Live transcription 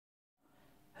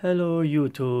Hello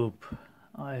YouTube,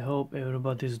 I hope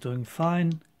everybody's doing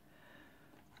fine.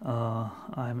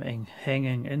 I'm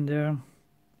hanging in there,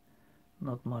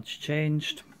 not much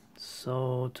changed.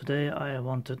 So today I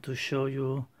wanted to show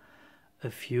you a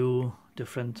few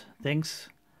different things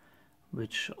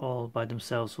which all by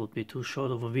themselves would be too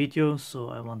short of a video, so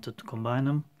I wanted to combine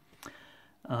them.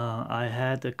 I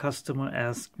had a customer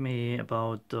ask me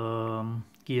about the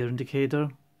gear indicator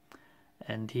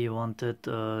and he wanted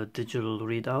a digital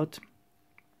readout,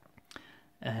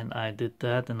 and I did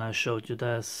that and I showed you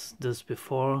this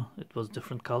before. It was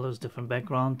different colors, different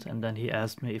background, and then he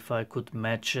asked me if I could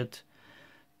match it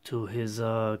to his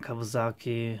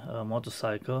Kawasaki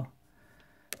motorcycle,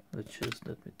 which is,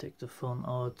 let me take the phone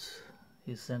out.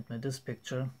 He sent me this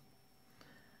picture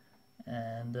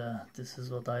and this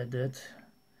is what I did.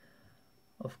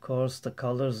 Of course the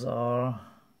colors are,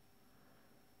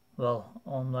 well,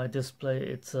 on my display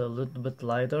it's a little bit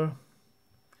lighter,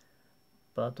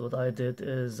 but what I did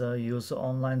is use an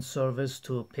online service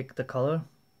to pick the color,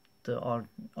 the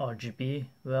RGB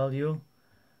value,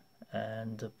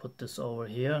 and put this over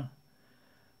here.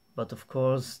 But of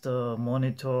course the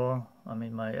monitor,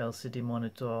 my LCD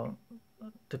monitor,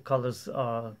 the colors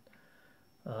are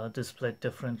displayed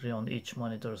differently on each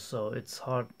monitor, so it's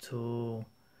hard to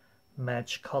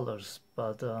match colors,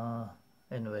 but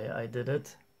anyway, I did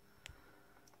it.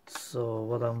 So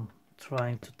what I'm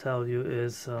trying to tell you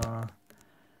is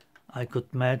I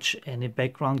could match any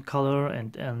background color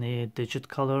and any digit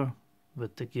color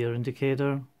with the gear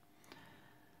indicator,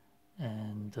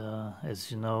 and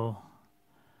as you know,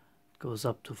 it goes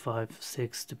up to 5,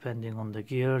 6 depending on the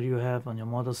gear you have on your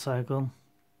motorcycle.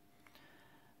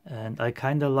 And I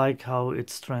kinda like how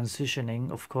it's transitioning.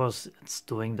 Of course it's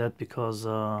doing that because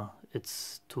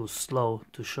it's too slow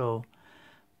to show,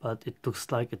 but it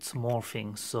looks like it's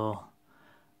morphing, so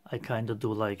I kinda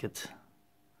do like it.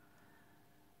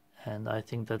 And I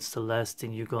think that's the last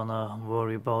thing you're gonna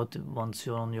worry about once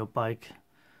you're on your bike,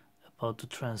 about the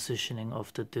transitioning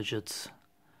of the digits.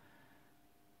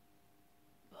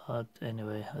 But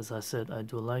anyway, as I said, I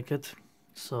do like it.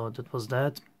 So that was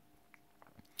that.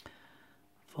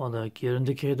 For the gear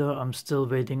indicator, I'm still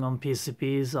waiting on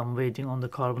PCBs. I'm waiting on the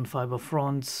carbon fiber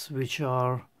fronts, which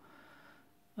were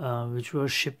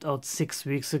shipped out 6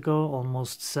 weeks ago,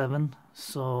 almost 7.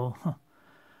 So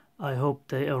I hope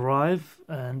they arrive,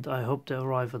 and I hope they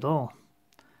arrive at all.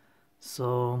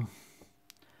 So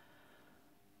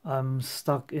I'm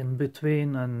stuck in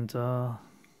between, and well,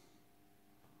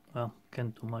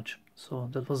 can't do much. So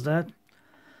that was that.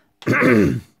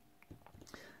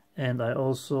 And I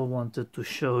also wanted to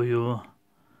show you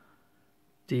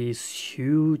these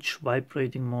huge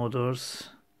vibrating motors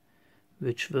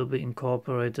which will be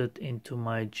incorporated into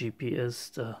my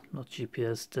GPS,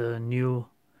 the new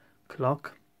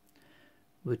clock,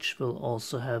 which will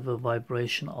also have a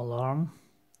vibration alarm.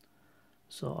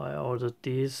 So I ordered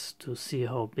these to see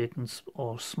how big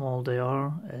or small they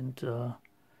are, and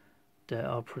they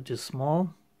are pretty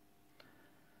small.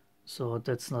 So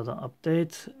that's another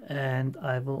update. And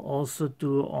I will also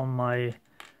do on my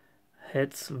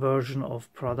H.E.D.S version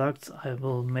of products, I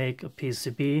will make a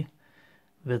PCB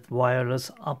with wireless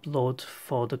upload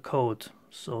for the code.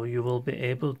 So you will be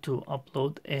able to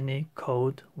upload any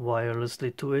code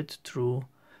wirelessly to it through,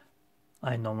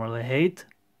 I normally hate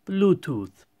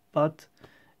Bluetooth, but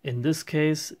in this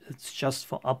case it's just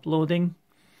for uploading.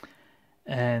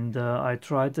 And I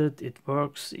tried it, it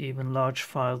works. Even large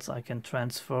files I can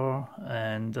transfer,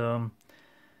 and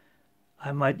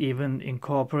I might even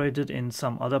incorporate it in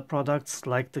some other products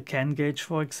like the can gauge,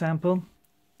 for example,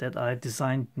 that I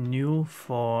designed new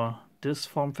for this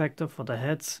form factor for the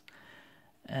heads.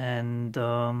 And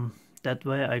that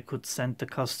way I could send the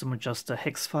customer just a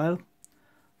hex file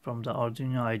from the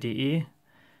Arduino IDE,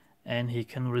 and he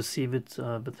can receive it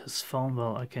with his phone.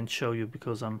 Well, I can show you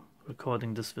because I'm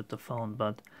recording this with the phone,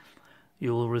 but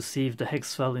you will receive the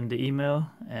hex file in the email,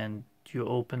 and you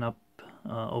open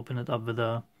it up with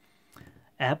a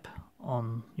app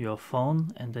on your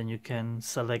phone, and then you can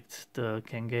select the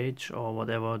can gauge or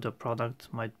whatever the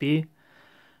product might be,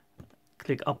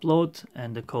 click upload,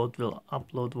 and the code will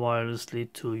upload wirelessly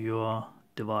to your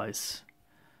device.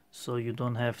 So you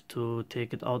don't have to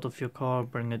take it out of your car,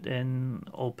 bring it in,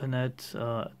 open it,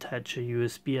 attach a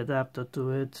USB adapter to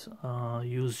it,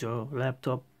 use your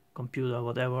laptop, computer,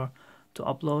 whatever to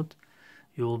upload.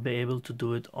 You will be able to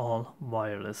do it all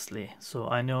wirelessly. So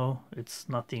I know it's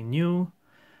nothing new,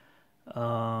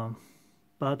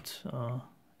 but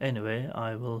anyway,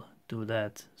 I will do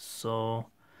that. So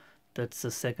that's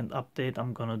the second update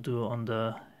I'm gonna do on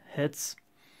the H.E.D.S.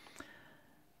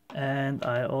 And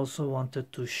I also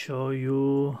wanted to show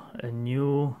you a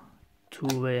new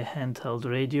two-way handheld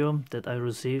radio that I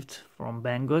received from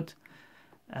Banggood.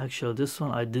 Actually, this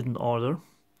one I didn't order.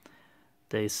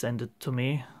 They sent it to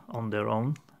me on their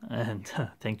own, and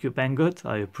thank you, Banggood,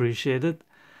 I appreciate it.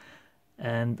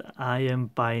 And I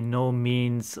am by no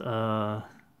means a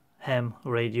ham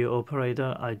radio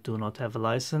operator. I do not have a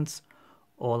license.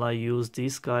 All I use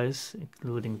these guys,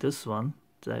 including this one.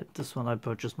 This one I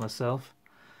purchased myself.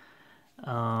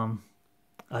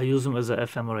 I use them as a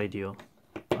FM radio.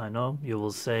 I know you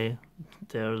will say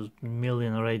there's a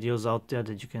million radios out there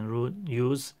that you can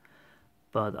use,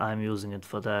 but I'm using it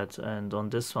for that. And on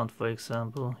this one, for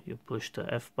example, you push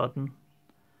the F button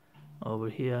over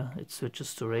here, it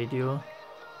switches to radio.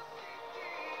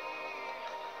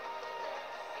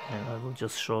 And I will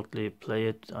just shortly play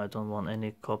it. I don't want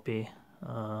any copyright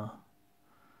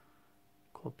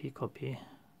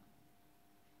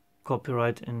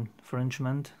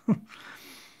infringement.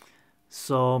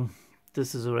 So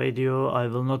this is a radio. I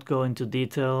will not go into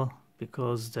detail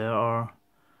because there are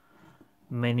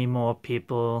many more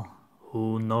people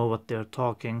who know what they're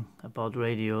talking about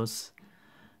radios,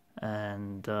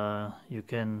 and you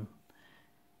can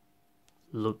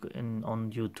look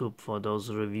on YouTube for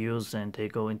those reviews and they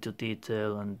go into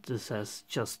detail, and this has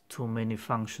just too many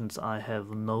functions. I have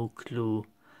no clue.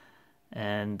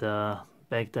 And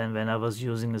back then when I was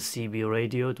using a CB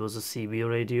radio, it was a CB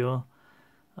radio,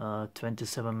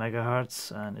 27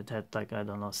 megahertz, and it had like, I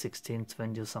don't know, 16,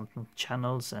 20 or something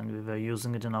channels, and we were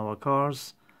using it in our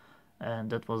cars, and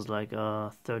that was like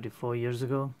 34 years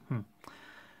ago.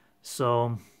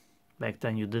 So back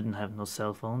then you didn't have no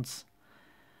cell phones.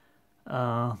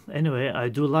 Anyway, I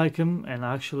do like them, and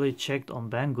I actually checked on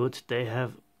Banggood. They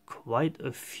have quite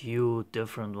a few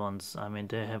different ones. I mean,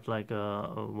 they have like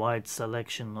a wide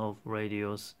selection of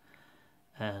radios,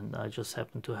 and I just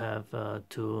happen to have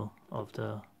two of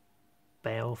the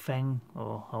BaoFeng,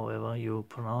 or however you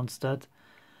pronounce that,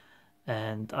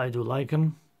 and I do like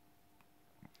them.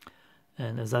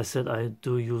 And as I said, I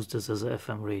do use this as a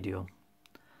FM radio.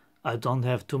 I don't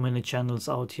have too many channels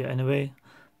out here anyway.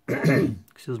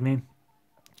 Excuse me.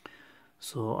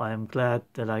 So I'm glad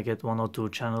that I get 1 or 2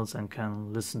 channels and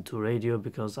can listen to radio,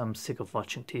 because I'm sick of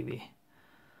watching TV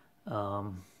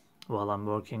while I'm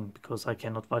working, because I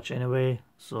cannot watch anyway,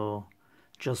 so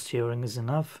just hearing is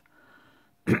enough.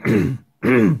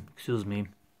 Excuse me.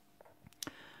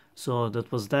 So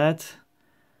that was that.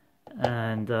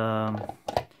 And I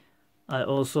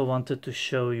also wanted to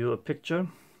show you a picture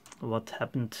what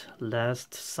happened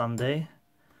last Sunday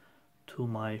to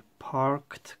my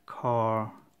parked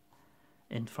car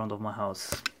in front of my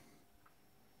house.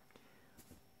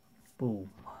 Boom.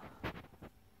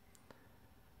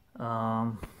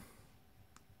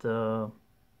 The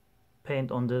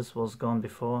paint on this was gone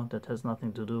before. That has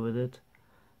nothing to do with it.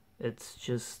 It's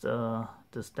just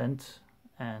this dent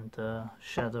and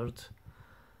shattered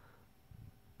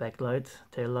backlight,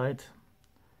 tail light,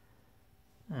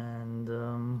 and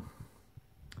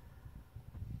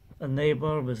a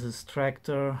neighbor with his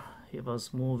tractor. He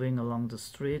was moving along the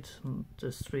street.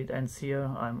 The street ends here.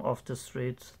 I'm off the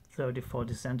street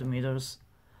 30-40 centimeters,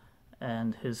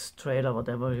 and his trailer,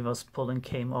 whatever he was pulling,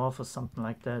 came off or something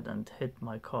like that and hit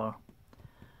my car.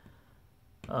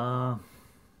 I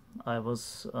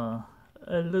was a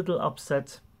little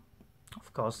upset.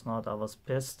 Of course not, I was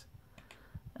pissed,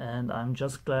 and I'm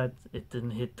just glad it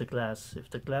didn't hit the glass. If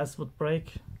the glass would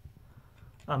break,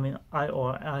 I mean,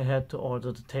 I had to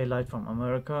order the taillight from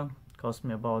America. Cost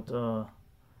me about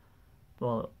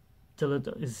well, till it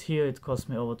is here, it cost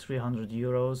me over 300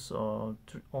 euros, or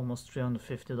almost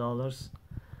 $350,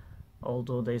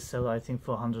 although they sell, I think,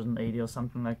 for 180 or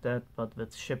something like that, but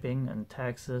with shipping and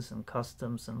taxes and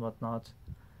customs and whatnot,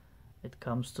 it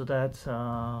comes to that.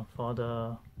 For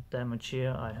the damage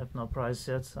here, I have no price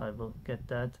yet. I will get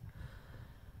that.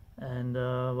 And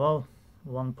well,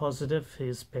 one positive, he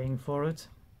is paying for it.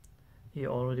 He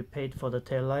already paid for the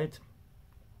tail light.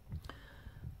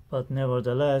 But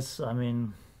nevertheless, I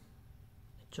mean,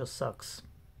 it just sucks.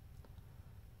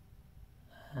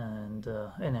 And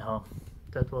anyhow,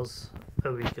 that was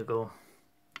a week ago.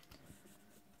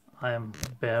 I am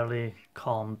barely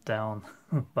calmed down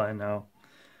by now.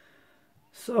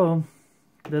 So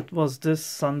that was this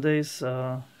Sunday's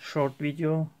short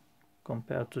video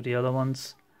compared to the other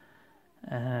ones.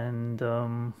 And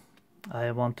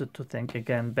I wanted to thank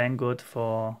again Banggood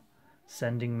for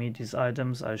sending me these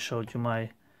items. I showed you my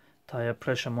tire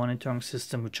pressure monitoring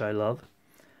system, which I love,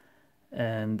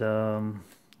 and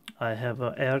I have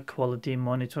an air quality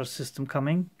monitor system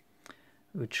coming,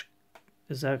 which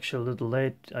is actually a little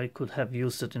late. I could have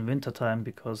used it in wintertime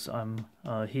because I'm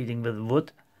heating with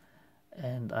wood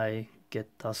and I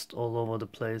get dust all over the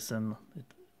place, and it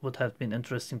would have been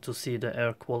interesting to see the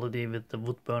air quality with the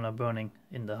wood burner burning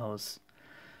in the house.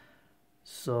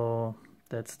 So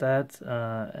that's that,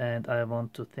 and I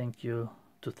want to thank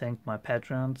my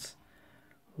patrons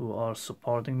who are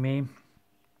supporting me,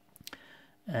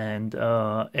 and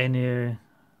any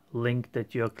link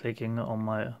that you're clicking on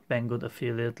my Banggood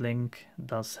affiliate link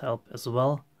does help as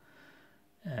well.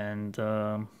 And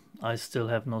I still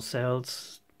have no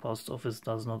sales. Post office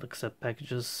does not accept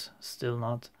packages, still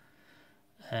not,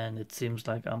 and it seems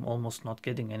like I'm almost not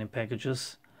getting any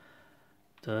packages.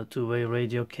 The two-way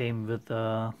radio came with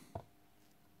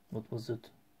what was it?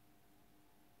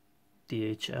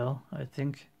 DHL, I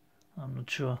think. I'm not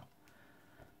sure.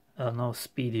 No,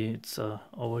 Speedy. It's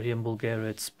over here in Bulgaria.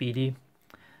 It's Speedy.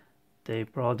 They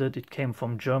brought it. It came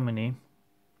from Germany,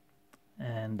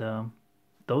 and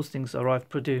those things arrived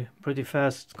pretty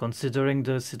fast considering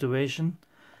the situation.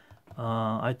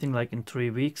 I think like in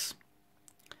 3 weeks,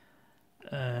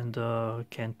 and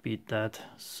can't beat that.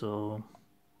 So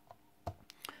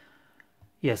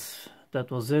yes, that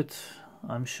was it.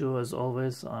 I'm sure as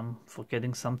always I'm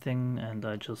forgetting something, and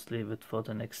I just leave it for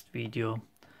the next video.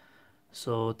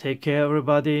 So take care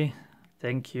everybody,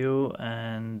 thank you,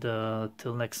 and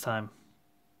till next time.